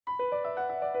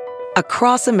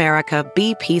Across America,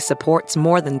 BP supports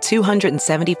more than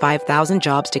 275,000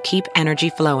 jobs to keep energy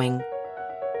flowing.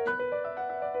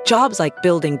 Jobs like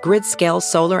building grid-scale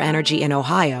solar energy in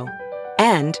Ohio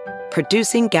and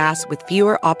producing gas with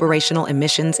fewer operational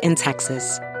emissions in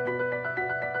Texas.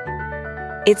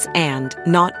 It's and,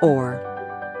 not or.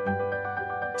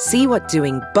 See what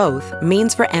doing both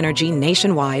means for energy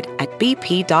nationwide at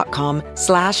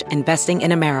bp.com/investing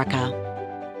in America.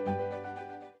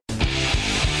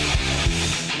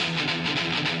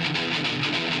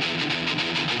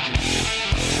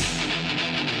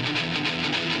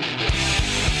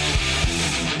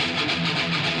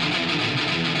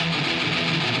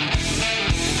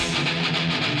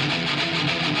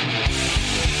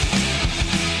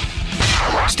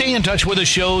 Stay in touch with the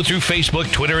show through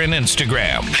Facebook, Twitter, and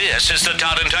Instagram. This is the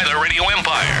Todd and Tyler Radio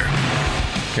Empire.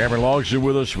 Cameron Logs is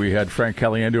with us. We had Frank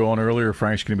Caliendo on earlier.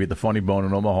 Frank's going to be at the Funny Bone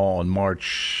in Omaha on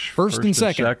March 1st and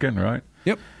 2nd. Right?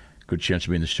 Yep. Good chance to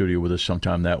be in the studio with us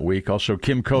sometime that week. Also,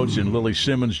 Kim Coates and Lily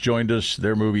Simmons joined us.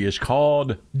 Their movie is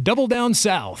called Double Down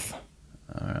South.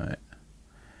 All right.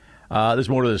 There's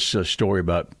more to this story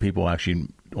about people actually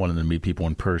wanting to meet people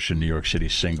in person, New York City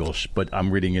singles. But I'm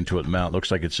reading into it now. It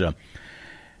looks like it's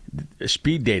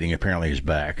speed dating apparently is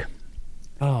back.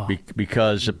 Oh.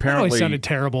 Because apparently... That always sounded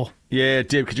terrible. Yeah, it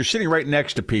did, because you're sitting right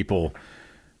next to people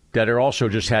that are also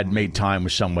just had made time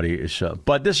with somebody.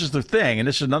 But this is the thing, and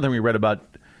this is another thing we read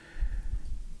about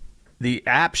the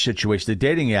app situation, the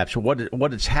dating apps.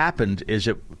 What has happened is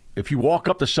that if you walk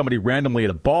up to somebody randomly at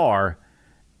a bar,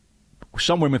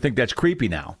 some women think that's creepy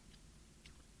now.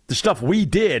 The stuff we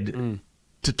did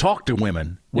to talk to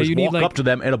women was walk up to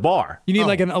them at a bar. You need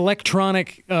like an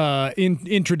electronic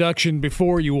introduction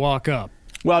before you walk up.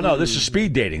 Well, no, this is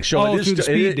speed dating. So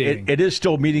it is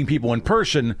still meeting people in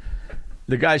person.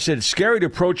 The guy said it's scary to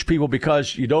approach people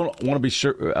because you don't want to be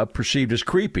perceived as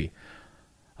creepy.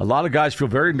 A lot of guys feel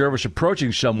very nervous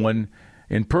approaching someone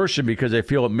in person because they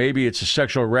feel that maybe it's a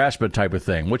sexual harassment type of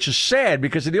thing, which is sad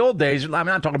because in the old days, I'm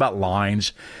not talking about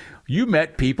lines, you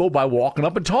met people by walking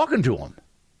up and talking to them.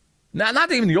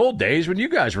 Not even the old days when you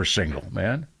guys were single,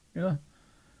 man. Yeah.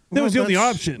 That was the only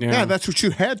option. Yeah, that's what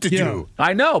you had to do.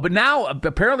 I know, but now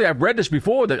apparently I've read this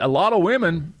before that a lot of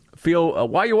women feel,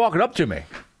 why are you walking up to me?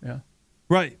 Yeah.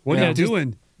 Right. What are you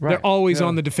doing? They're always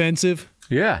on the defensive.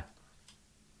 Yeah.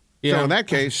 So in that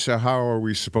case, how are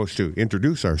we supposed to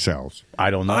introduce ourselves?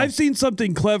 I don't know. I've seen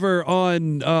something clever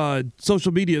on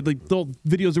social media, like the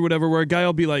videos or whatever, where a guy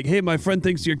will be like, hey, my friend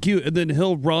thinks you're cute, and then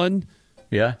he'll run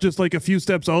just like a few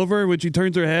steps over when she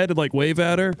turns her head and like wave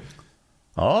at her.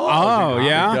 Oh,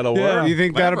 yeah? That'll work. You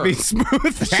think that'll be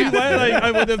smooth? See,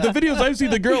 the videos I've seen,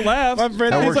 the girl laughs. He's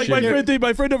like,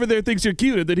 my friend over there thinks you're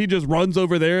cute, and then he just runs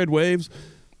over there and waves.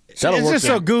 It's just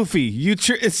so goofy.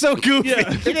 It's so goofy. Yeah.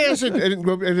 It is, and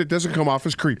it doesn't come off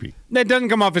as creepy. It doesn't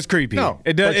come off as creepy. No.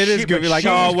 It is goofy. Like,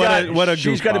 what a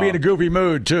She's got to be in a goofy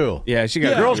mood, too. Yeah, she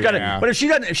got Girl's got to. But if she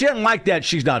doesn't like that,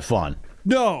 she's not fun.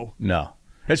 No.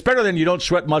 It's better than you don't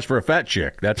sweat much for a fat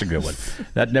chick. That's a good one.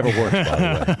 That never works, by the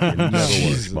way. It never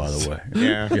works, by the way.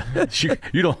 Yeah.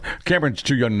 You don't. Cameron's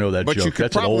too young to know that but joke. You could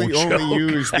That's probably an old only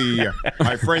joke. use the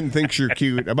my friend thinks you're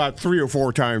cute about 3 or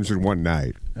 4 times in one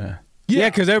night. Yeah,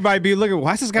 because everybody be looking,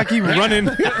 why does this guy keep running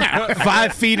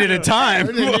 5 feet at a time?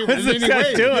 What's this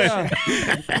guy doing?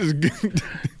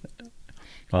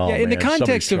 Oh, in the man,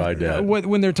 context of that.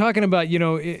 when they're talking about,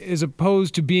 as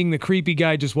opposed to being the creepy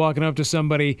guy just walking up to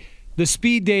somebody, the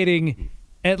speed dating,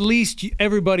 at least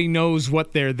everybody knows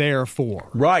what they're there for.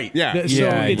 Right. Yeah. So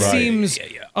it seems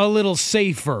a little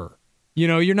safer.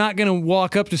 You're not going to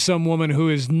walk up to some woman who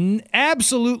is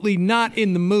absolutely not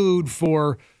in the mood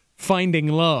for finding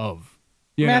love.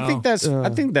 I think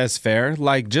that's fair.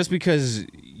 Like, just because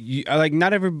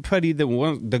not everybody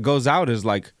that goes out is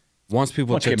like wants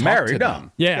people to get talk married. to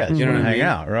them. Yeah. You know, what I hang mean?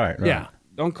 out. Right. Yeah.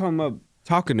 Don't come up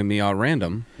talking to me all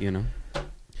random.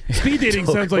 Speed dating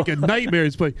sounds like a nightmare.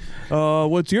 It's like,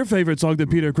 what's your favorite song that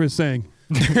Peter Chris sang?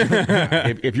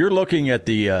 If you're looking at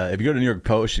the, if you go to New York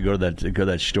Post, you go to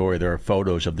that story. There are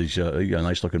photos of these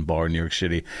nice looking bar in New York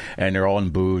City, and they're all in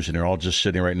booths, and they're all just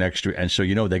sitting right next to it. And so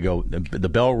they go. The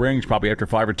bell rings probably after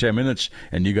 5 or 10 minutes,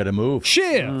 and you got to move.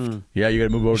 Shift. Yeah, you got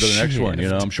to move over to the next one.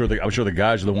 I'm sure the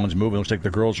guys are the ones moving. It looks like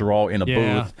the girls are all in a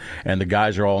booth, and the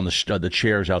guys are all in the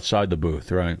chairs outside the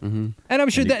booth. Right. Mm-hmm. And I'm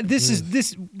sure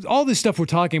that all this stuff we're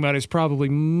talking about is probably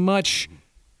much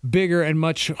bigger and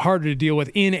much harder to deal with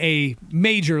in a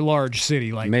major large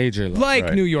city like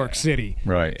New York City,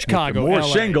 right? Chicago, more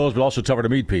LA. singles, but also tougher to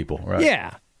meet people, right?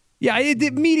 Yeah.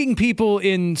 Meeting people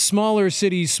in smaller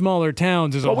cities, smaller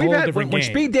towns is a whole different game. When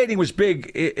speed dating was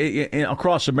big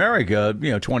across America,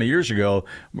 20 years ago,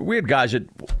 we had guys that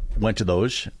went to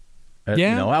those.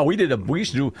 Yeah. We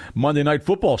used to do Monday Night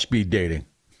Football speed dating.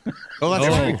 Oh, that's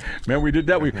right. Man, we did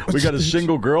that. We got a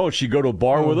single girl. She'd go to a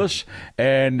bar with us,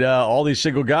 and all these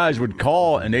single guys would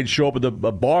call, and they'd show up at the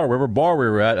bar, wherever bar we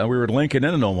were at. And we were at Lincoln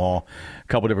and in Omaha, a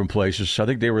couple different places. I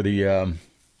think they were the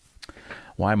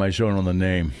why am I zoning on the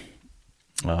name?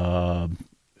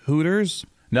 Hooters?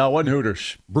 No, it wasn't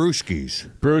Hooters.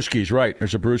 Brewskis, right.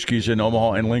 There's a Brewskis in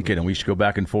Omaha and Lincoln, and we used to go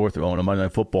back and forth on a Monday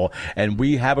Night Football. And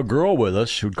we have a girl with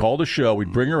us who'd call the show.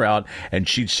 We'd bring her out, and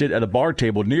she'd sit at a bar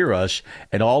table near us,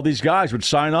 and all these guys would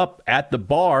sign up at the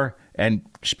bar and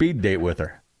speed date with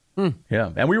her. Yeah,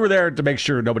 and we were there to make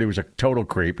sure nobody was a total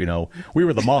creep. We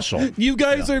were the muscle. You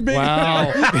guys are big.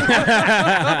 Wow.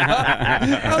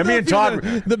 And me and Todd,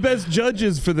 the best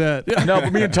judges for that. No,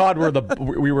 but me and Todd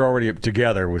we were already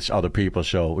together with other people,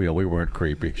 so we weren't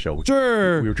creepy. So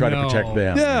sure, we were trying to protect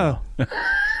them. Yeah.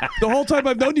 The whole time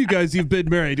I've known you guys, you've been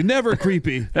married. Never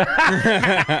creepy. Got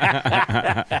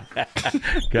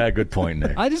good point,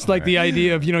 Nick. I just like the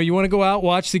idea of, you want to go out,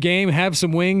 watch the game, have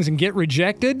some wings, and get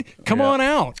rejected? Come on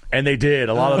out. And they did.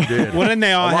 A lot of them did. Well, then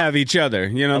they all have each other.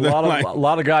 A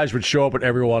lot of guys would show up at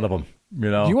every one of them.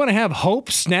 Do you want to have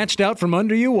hope snatched out from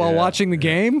under you while watching the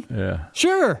game? Yeah.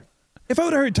 Sure. If I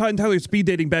would have heard Todd and Tyler speed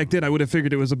dating back then, I would have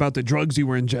figured it was about the drugs you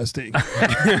were ingesting.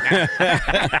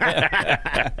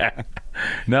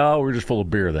 No, we were just full of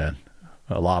beer then.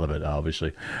 A lot of it,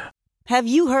 obviously. Have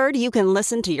you heard you can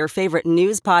listen to your favorite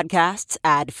news podcasts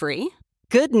ad-free?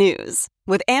 Good news.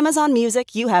 With Amazon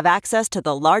Music, you have access to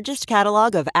the largest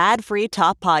catalog of ad-free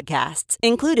top podcasts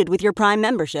included with your Prime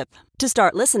membership. To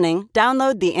start listening,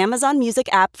 download the Amazon Music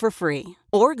app for free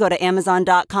or go to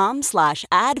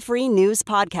amazon.com/ad-free news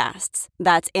podcasts.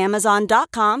 That's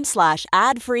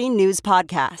amazon.com/ad-free news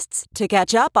podcasts to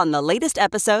catch up on the latest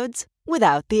episodes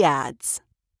without the ads.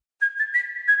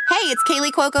 Hey, it's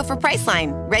Kaylee Cuoco for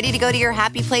Priceline. Ready to go to your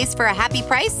happy place for a happy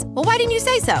price? Well, why didn't you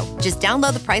say so? Just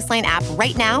download the Priceline app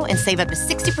right now and save up to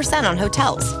 60% on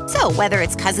hotels. So whether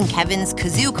it's Cousin Kevin's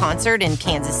Kazoo Concert in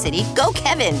Kansas City, go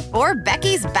Kevin, or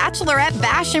Becky's Bachelorette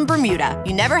Bash in Bermuda,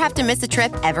 you never have to miss a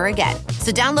trip ever again.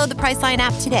 So download the Priceline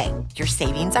app today. Your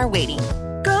savings are waiting.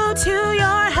 Go to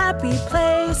your happy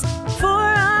place for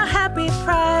a happy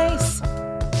price.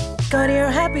 Go to your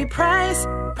happy price,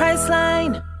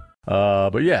 Priceline.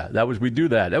 But yeah, we do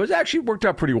that. That was actually worked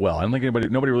out pretty well. I don't think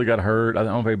nobody really got hurt. I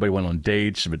don't know if anybody went on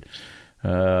dates, but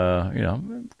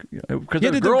because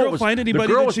did the girl find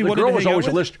anybody that she wanted to hang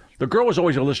out with? The girl was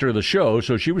always a listener of the show,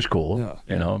 so she was cool.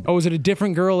 Yeah. Oh, was it a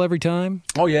different girl every time?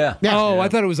 Oh yeah. I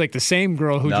thought it was like the same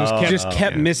girl who just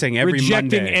kept missing every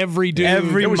rejecting Monday. every dude.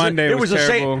 Every Monday was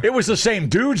terrible. It was the same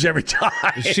dudes every time.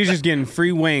 She's just getting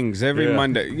free wings every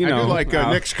Monday. I do like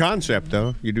Nick's concept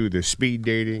though. You do the speed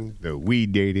dating, the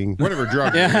weed dating, whatever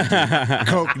drug,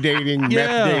 coke dating,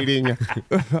 meth dating.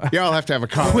 Y'all have to have a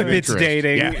common interest.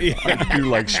 Dating. Yeah. Do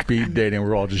like speed dating.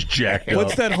 We're all just jacked up.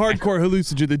 What's that hardcore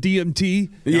hallucinogen? The DMT?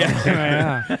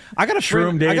 Yeah. I got a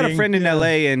friend in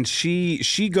LA, and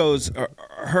she goes.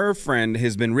 Her friend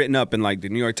has been written up in like the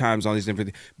New York Times, all these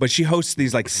different things. But she hosts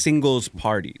these like singles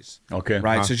parties. Okay.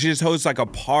 Right. So she just hosts like a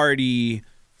party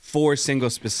for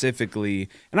singles specifically,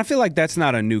 and I feel like that's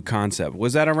not a new concept.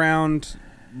 Was that around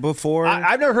before?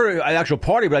 I've never heard of an actual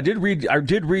party, but I did read.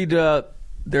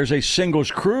 There's a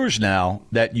singles cruise now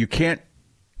that you can't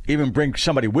even bring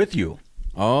somebody with you.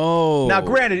 Oh. Now,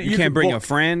 granted, you can't bring a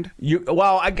friend?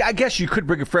 I guess you could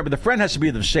bring a friend, but the friend has to be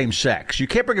of the same sex. You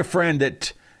can't bring a friend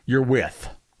that you're with.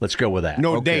 Let's go with that.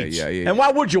 No dates. Yeah. And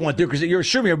why would you want to? Because you're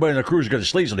assuming everybody on the cruise is going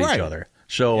to sleaze on each other.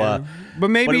 So, but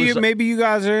maybe you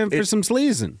guys are in for some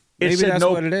sleazing. Maybe that's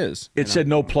what it is. It said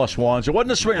no plus ones. It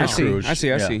wasn't a swingers cruise. I see.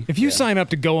 If you sign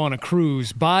up to go on a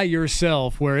cruise by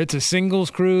yourself where it's a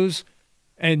singles cruise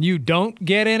and you don't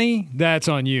get any, that's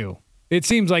on you. It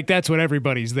seems like that's what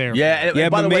everybodybody's there for. Yeah,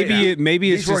 but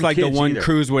maybe it's just like the one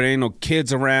cruise where there ain't no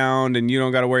kids around and you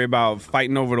don't got to worry about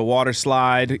fighting over the water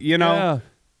slide. You know,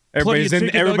 everybody's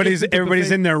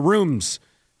in their rooms.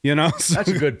 You know, that's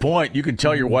a good point. You can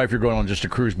tell your wife you're going on just a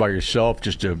cruise by yourself,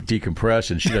 just to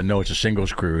decompress, and she doesn't know it's a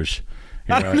singles cruise.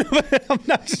 You know? I'm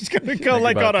not just going to go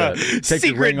like on a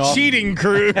secret cheating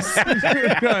cruise.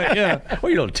 Well,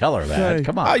 you don't tell her that.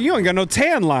 Come on. Oh, you ain't got no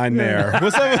tan line there.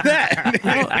 What's up with that?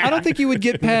 I don't think you would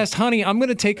get past, honey, I'm going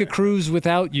to take a cruise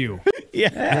without you.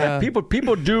 Yeah.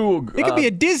 People do. It could be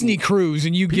a Disney cruise,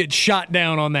 and you get shot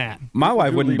down on that. My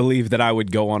wife wouldn't believe that I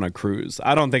would go on a cruise.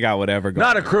 I don't think I would ever go.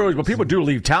 Not a cruise, but people do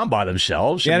leave town by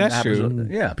themselves. Yeah, that's true.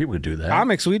 Yeah, people do that.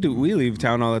 Comics, we leave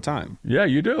town all the time. Yeah,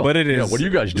 you do. But it is. Yeah, what are you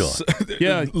guys doing?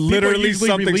 Yeah, literally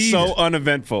something so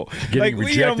uneventful. Getting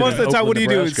rejected most of the time, what do you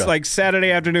do? It's Nebraska. like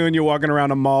Saturday afternoon, you're walking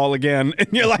around a mall again, and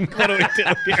you're like, what do we do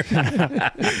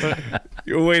here?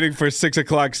 You're waiting for 6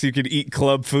 o'clock so you can eat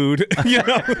club food. You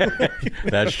know?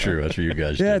 That's true. That's what you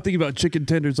guys do. Yeah, think about chicken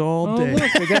tenders all day.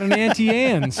 Look, they got an Auntie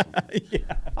Anne's.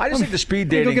 I just think the speed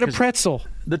dating. Go get a pretzel.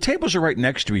 The tables are right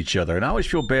next to each other, and I always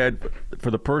feel bad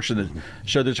for the person.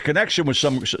 So there's a connection with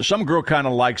some girl kind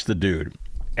of likes the dude,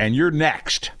 and you're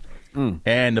next.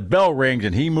 And the bell rings,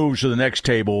 and he moves to the next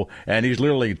table, and he's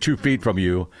literally 2 feet from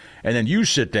you, and then you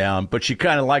sit down, but she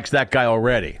kind of likes that guy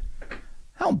already.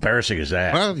 How embarrassing is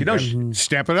that? Well,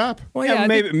 step it up. Well,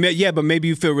 but maybe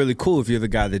you feel really cool if you're the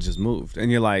guy that just moved,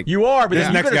 and you're like, you are, but this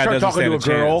then next you're guy going to doesn't start talking to a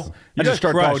stand girl. chance. You just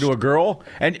start talking to a girl,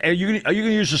 and are you going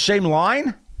to use the same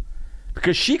line?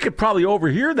 Because she could probably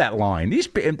overhear that line. These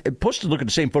supposed to look at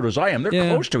the same photo as I am. They're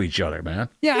close to each other, man.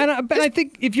 Yeah, but I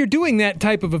think if you're doing that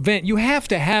type of event, you have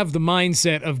to have the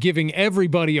mindset of giving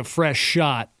everybody a fresh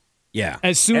shot. Yeah.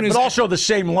 But also the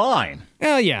same line.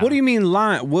 Oh, yeah. What do you mean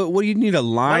line? What do you need a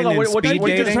line in speed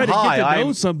dating? Just try to get to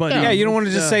know somebody. Yeah, you don't want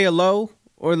to just say hello.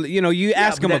 Or, you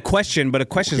ask them a question, but a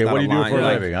question's not a line. What do you do for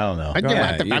a living? I don't know.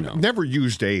 I've never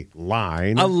used a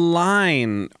line. A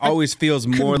line always feels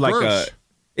more like a...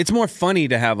 It's more funny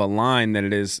to have a line than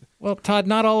it is. Well, Todd,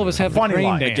 not all of us have funny the brain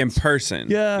line. dance. Like in person.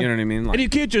 Yeah. You know what I mean? Like, And you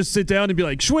can't just sit down and be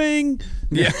like, swing.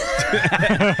 yeah.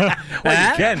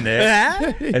 Well, you can,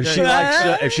 Nick.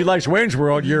 If she likes Wayne's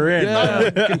World, you're in. I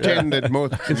contend that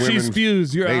most If she women,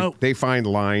 spews, you're out. they find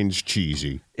lines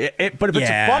cheesy. But if it's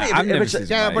a funny, if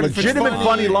it's a legitimate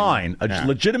funny line,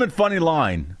 legitimate funny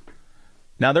line.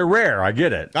 Now they're rare. I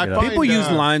get it. People use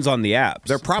lines on the apps.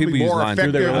 They're probably People more use lines on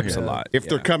effective the apps a lot. if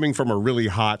they're coming from a really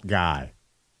hot guy.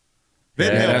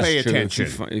 Then they'll pay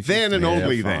attention. Then and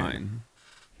only then.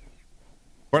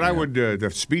 But I would, the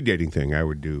speed dating thing, I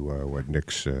would do what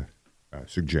Nick's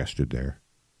suggested there.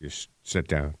 Just sit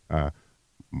down.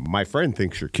 My friend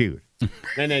thinks you're cute.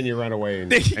 And then you run away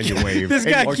and you wave. This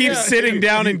guy keeps sitting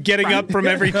down and getting up from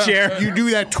every chair. You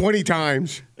do that 20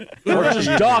 times. Or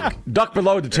just duck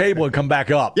below the table and come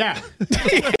back up. Yeah.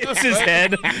 It's his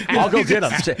head. I'll go get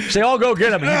him. Say, I'll go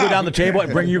get him. And you go down the table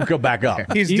and bring you go back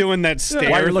up. He's doing that stare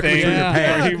While you're looking thing. through your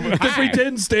pants. The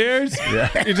pretend stairs.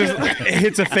 Yeah. He just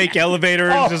hits a fake elevator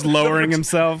and just lowering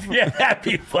himself. Yeah, that'd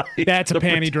be funny. That's a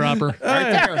panty dropper.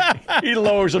 Right there. He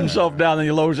lowers himself down, then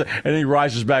he lowers it, and then he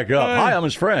rises back up. Hi, I'm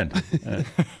his friend.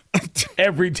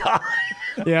 Every time.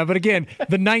 Yeah, but again,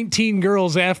 the 19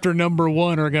 girls after number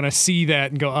one are going to see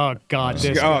that and go, oh, God,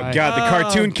 this guy. Oh, God, the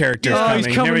cartoon character's coming.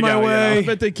 He's coming Here we my go, way. I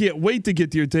bet they can't wait to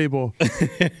get to your table.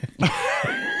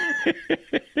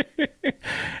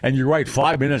 And you're right,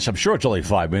 5 minutes. I'm sure it's only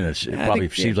 5 minutes. It probably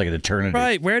seems like an eternity.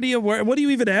 Right. What do you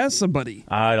even ask somebody?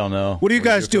 I don't know. What do you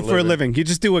guys do for a living? You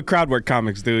just do what crowd work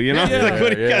comics do, you know? Yeah. Like,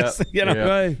 what do you guys, you know?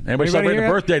 Right. Anybody celebrating a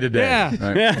birthday today? Yeah.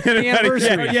 Right. The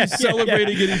anniversary. Yeah.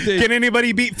 Celebrating anything. Can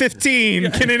anybody beat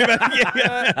 15? Can anybody?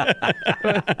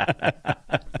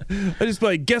 I just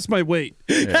like guess my weight.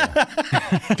 Yeah.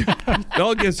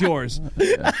 I'll guess yours.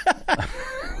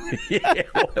 Yeah.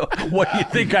 What do you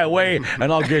think I weigh?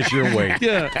 And I'll guess your weight.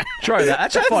 Yeah. Try that.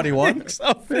 That's a funny one.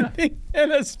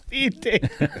 And a speed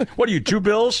date. What are you, 2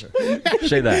 bills?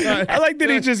 Say that. I like that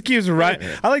he just keeps writing.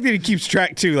 I like that he keeps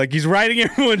track too. Like he's writing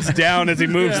everyone's down as he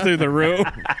moves through the room.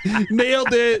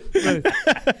 Nailed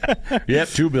it. Yep,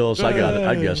 2 bills. I got it.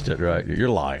 I guessed it right. You're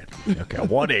lying. Okay,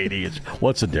 180.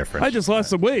 What's the difference? I just lost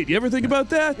some weight. You ever think about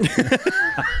that?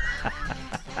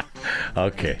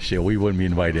 Okay, so we wouldn't be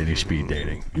invited to any speed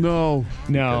dating. No.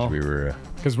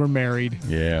 Because we're married.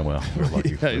 Yeah, well, we're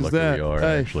lucky, we are,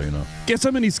 actually, you know. Guess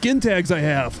how many skin tags I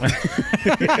have?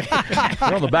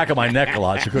 They're on the back of my neck a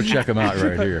lot, so go check them out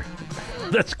right here.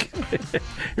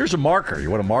 Here's a marker. You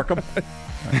want to mark them?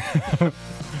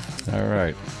 All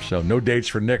right. So no dates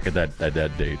for Nick at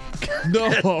that date.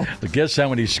 No. Guess how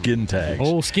many skin tags?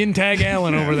 Old skin tag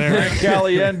Allen over there. Frank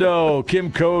Caliendo,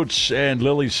 Kim Coates, and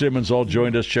Lily Simmons all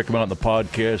joined us. Check them out on the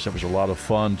podcast. That was a lot of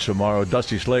fun tomorrow.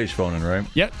 Dusty Slay's phoning, right?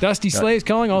 Yep. Dusty Slay's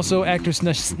calling. Also, actress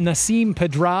Nasim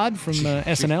Pedrad from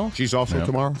SNL. She's also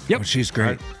tomorrow? Yep. Oh, she's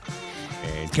great.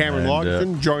 And Cameron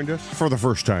Logston joined us for the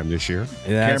first time this year.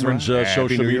 Yeah, Cameron's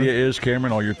social media is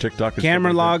Cameron. All your TikTok.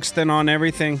 Cameron Logston on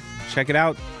everything. Check it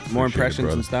out. More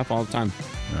impressions and stuff all the time.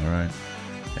 All right.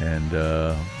 And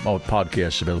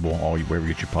podcasts available wherever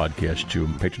you get your podcasts to.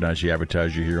 Patronize the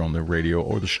advertiser here on the radio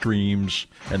or the streams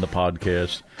and the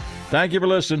podcast. Thank you for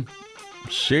listening.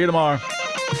 See you tomorrow.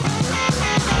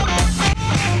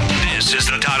 This is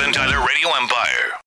the Todd and Tyler Radio Empire.